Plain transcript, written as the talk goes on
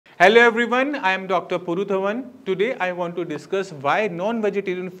Hello everyone, I am Dr. Puru Dhawan. Today I want to discuss why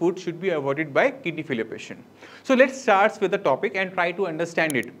non-vegetarian food should be avoided by kidney failure patient. So let's start with the topic and try to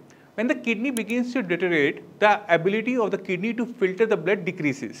understand it. When the kidney begins to deteriorate, the ability of the kidney to filter the blood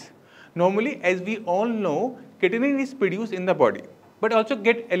decreases. Normally, as we all know, creatinine is produced in the body, but also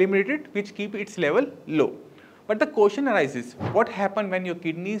get eliminated, which keep its level low. But the question arises, what happens when your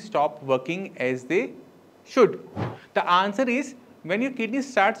kidneys stop working as they should? The answer is, when your kidney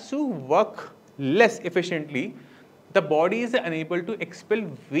starts to work less efficiently, the body is unable to expel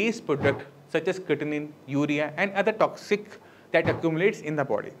waste product such as creatinine, urea and other toxic that accumulates in the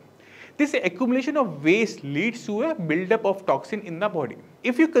body. This accumulation of waste leads to a buildup of toxin in the body.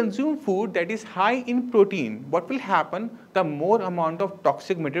 If you consume food that is high in protein, what will happen? The more amount of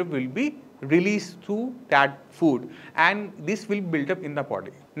toxic material will be released through that food and this will build up in the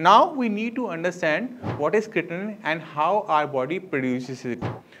body. Now we need to understand what is creatinine and how our body produces it.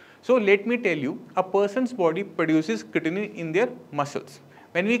 So let me tell you, a person's body produces creatinine in their muscles.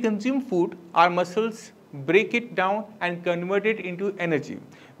 When we consume food, our muscles break it down and convert it into energy,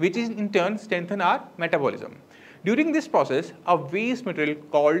 which is in turn strengthen our metabolism. During this process, a waste material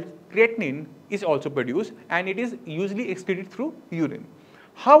called creatinine is also produced and it is usually excreted through urine.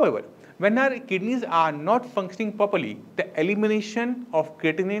 However, when our kidneys are not functioning properly, the elimination of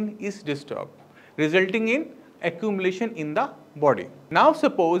creatinine is disturbed, resulting in accumulation in the body. Now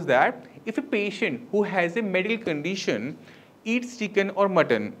suppose that if a patient who has a medical condition eats chicken or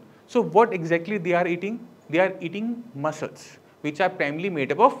mutton, so what exactly they are eating? They are eating muscles, which are primarily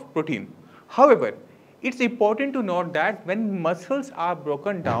made up of protein. However, it's important to note that when muscles are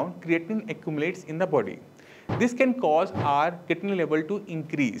broken down, creatinine accumulates in the body. This can cause our creatinine level to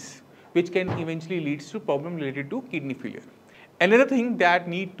increase, which can eventually lead to problem related to kidney failure. Another thing that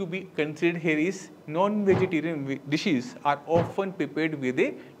need to be considered here is non-vegetarian dishes are often prepared with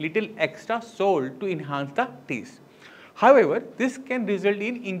a little extra salt to enhance the taste. However, this can result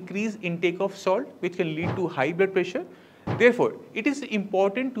in increased intake of salt, which can lead to high blood pressure. Therefore, it is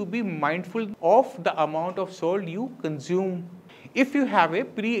important to be mindful of the amount of salt you consume. If you have a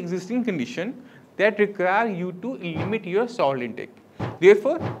pre-existing condition that requires you to limit your salt intake,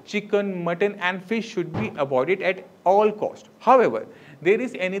 therefore, chicken, mutton and fish should be avoided at all costs. However, there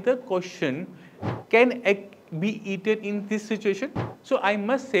is another question, can egg be eaten in this situation? So I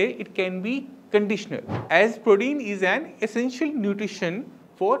must say it can be conditional, as protein is an essential nutrition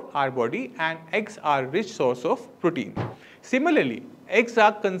for our body and eggs are rich source of protein. Similarly, eggs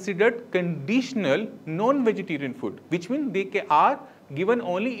are considered conditional non-vegetarian food, which means they are given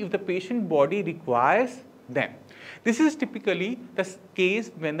only if the patient body requires them. This is typically the case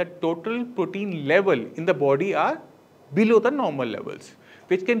when the total protein level in the body are below the normal levels,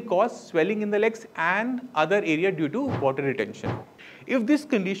 which can cause swelling in the legs and other area due to water retention. If this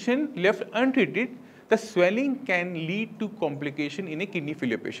condition left untreated, the swelling can lead to complication in a kidney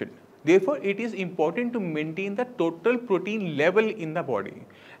failure patient. Therefore, it is important to maintain the total protein level in the body,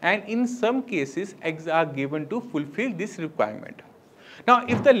 and in some cases, eggs are given to fulfill this requirement. Now,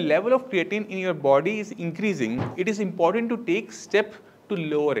 if the level of creatine in your body is increasing, it is important to take steps to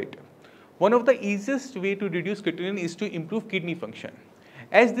lower it. One of the easiest way to reduce creatinine is to improve kidney function,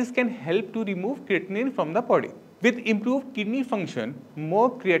 as this can help to remove creatinine from the body. With improved kidney function, more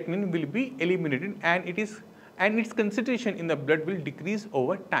creatinine will be eliminated and its concentration in the blood will decrease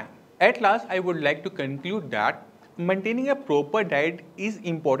over time. At last, I would like to conclude that maintaining a proper diet is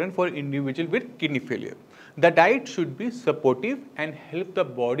important for individuals with kidney failure. The diet should be supportive and help the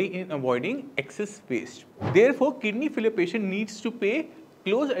body in avoiding excess waste. Therefore, kidney failure patient needs to pay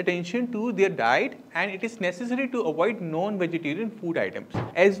close attention to their diet and it is necessary to avoid non-vegetarian food items.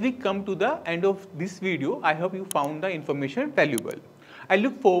 As we come to the end of this video, I hope you found the information valuable. I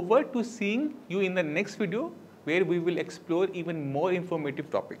look forward to seeing you in the next video where we will explore even more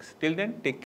informative topics. Till then, take care.